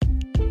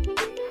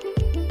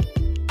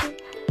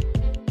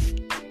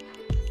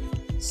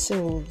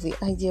So the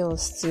idea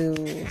was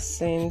to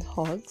send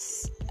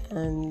hugs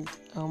and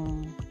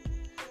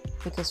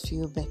make us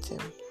feel better.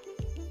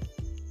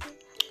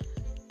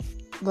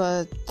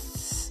 But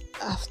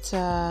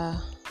after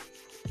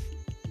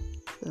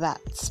that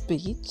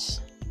speech,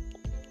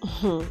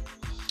 and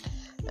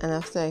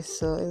after I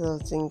saw a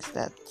lot of things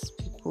that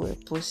people were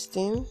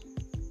posting,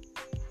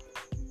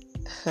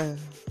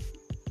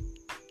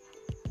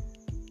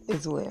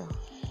 it's well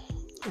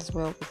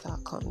with our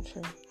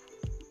country.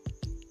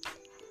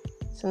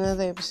 It's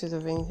another episode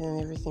of Anything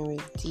and Everything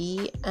with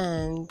D,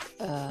 and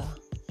a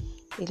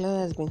lot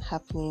has been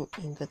happening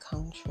in the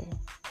country.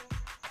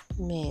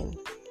 Man,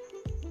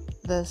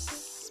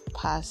 this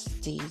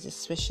past days,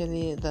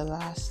 especially the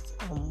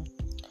last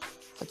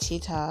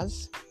 48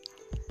 hours,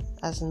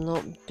 has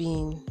not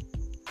been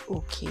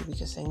okay,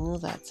 because I know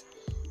that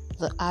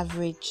the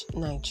average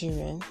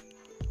Nigerian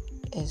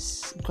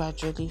is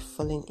gradually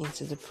falling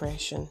into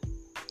depression.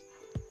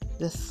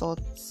 The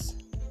thoughts,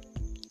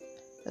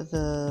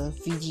 the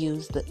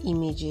videos, the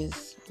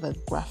images, the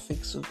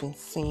graphics we've been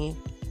seeing,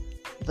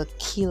 the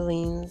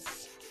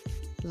killings,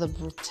 the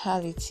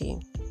brutality.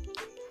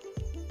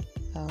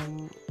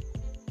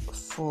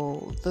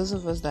 For those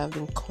of us that have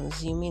been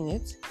consuming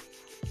it,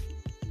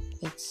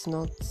 it's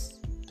not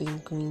been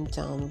going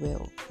down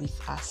well with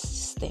our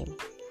system.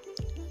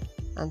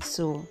 And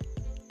so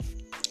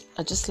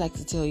I'd just like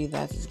to tell you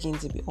that it's going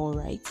to be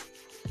alright.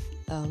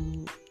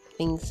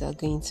 Things are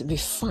going to be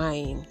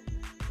fine.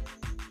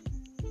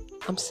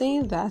 I'm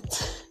saying that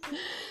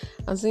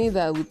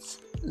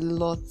with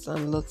lots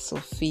and lots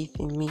of faith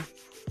in me.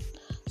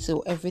 So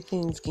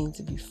everything is going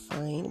to be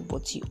fine,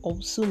 but you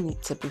also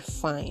need to be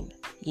fine.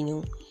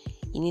 You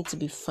need to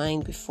be fine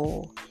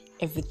before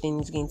everything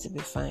is going to be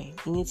fine.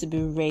 You need to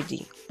be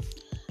ready.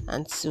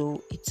 And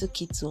so it's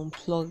okay to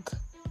unplug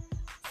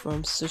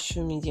from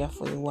social media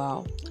for a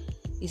while.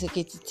 It's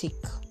okay to take,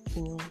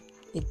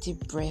 a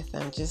deep breath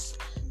and just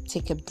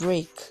take a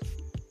break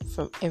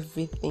from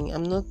everything.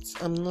 I'm not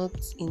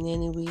in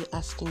any way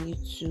asking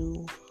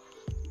you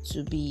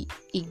to be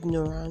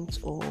ignorant,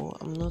 or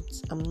I'm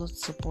not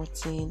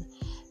supporting.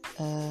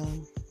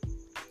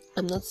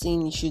 I'm not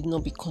saying you should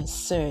not be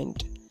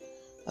concerned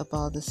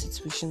about the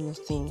situation of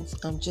things.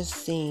 I'm just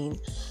saying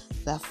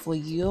that for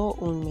your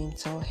own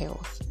mental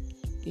health,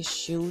 you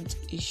should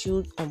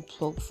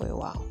unplug for a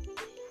while.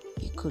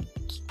 You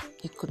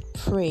could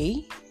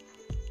pray,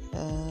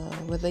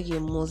 whether you're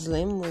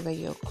Muslim, whether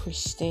you're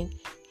Christian,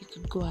 you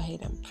could go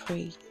ahead and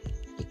pray.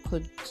 You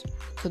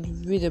could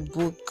read a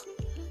book.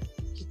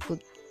 You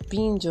could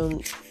binge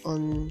on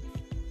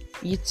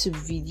YouTube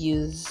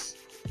videos.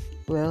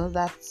 Well,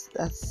 that's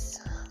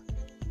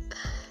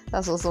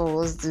what some of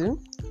us do.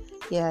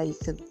 Yeah, you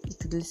could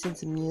listen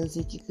to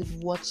music, you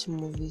could watch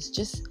movies.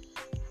 Just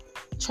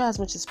try as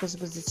much as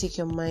possible to take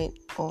your mind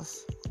off.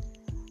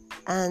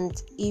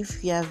 And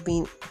if you have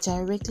been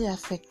directly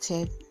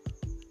affected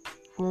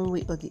one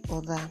way or the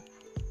other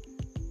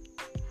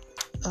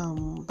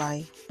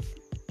by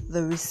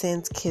the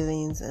recent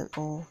killings and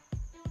all,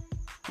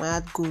 my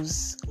heart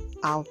goes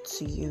out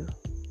to you.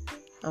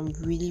 I'm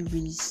really,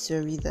 really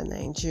sorry that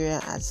Nigeria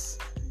has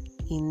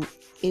in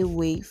a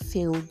way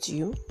failed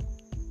you.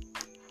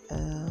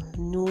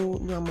 No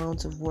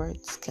amount of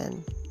words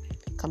can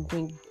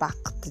bring back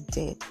the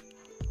dead,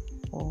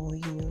 or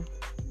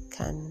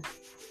can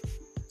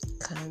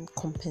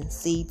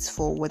compensate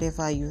for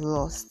whatever you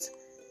lost.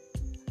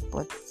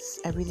 But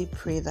I really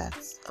pray that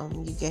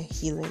you get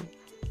healing.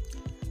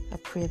 I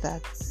pray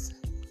that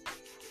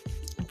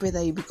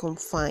you become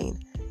fine.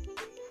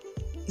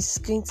 It's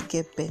going to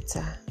get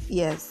better.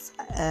 Yes,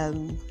 a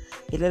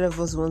lot of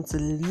us want to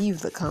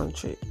leave the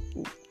country.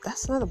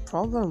 That's not a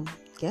problem.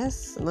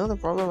 Yes, not a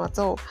problem at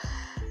all.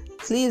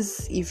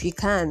 Please, if you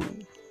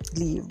can,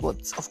 leave.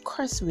 But of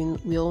course,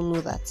 we all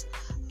know that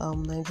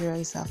Nigeria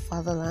is our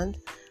fatherland,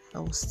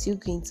 and we're still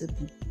going to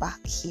be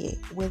back here,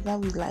 whether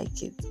we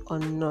like it or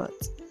not.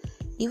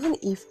 Even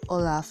if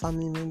all our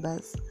family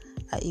members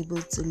are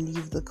able to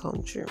leave the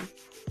country.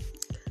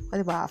 What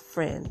about our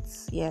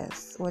friends?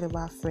 Yes, what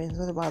about our friends?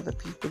 What about the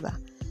people that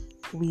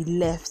we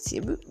left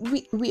here?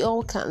 We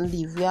all can't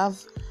leave. We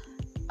have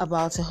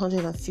about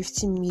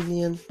 150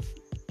 million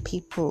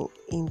people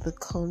in the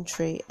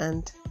country,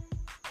 and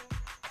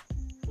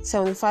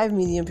 75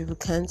 million people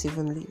can't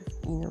even leave,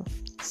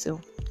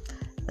 So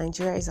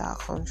Nigeria is our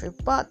country.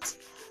 But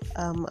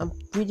I'm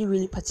really,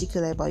 really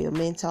particular about your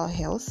mental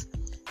health.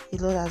 A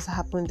lot has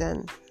happened,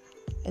 and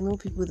I know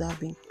people that have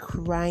been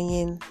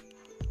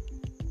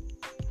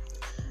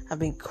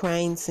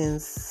crying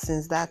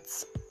since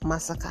that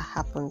massacre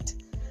happened,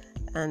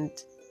 and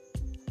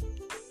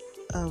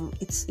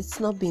it's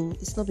not been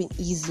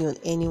easy on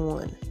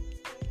anyone.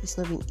 It's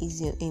not been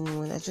easy on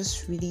anyone. I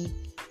just really,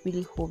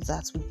 really hope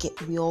that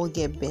we all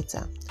get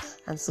better.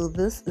 And so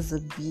this is a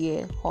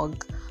beer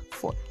hug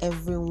for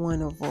every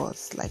one of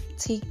us. Like,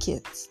 take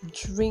it,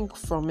 drink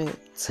from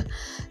it,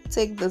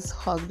 take this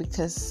hug,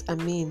 because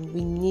we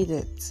need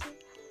it.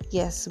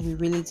 Yes, we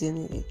really do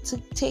need it to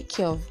take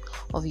care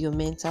of your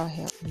mental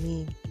health.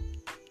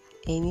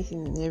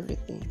 Anything and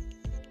everything.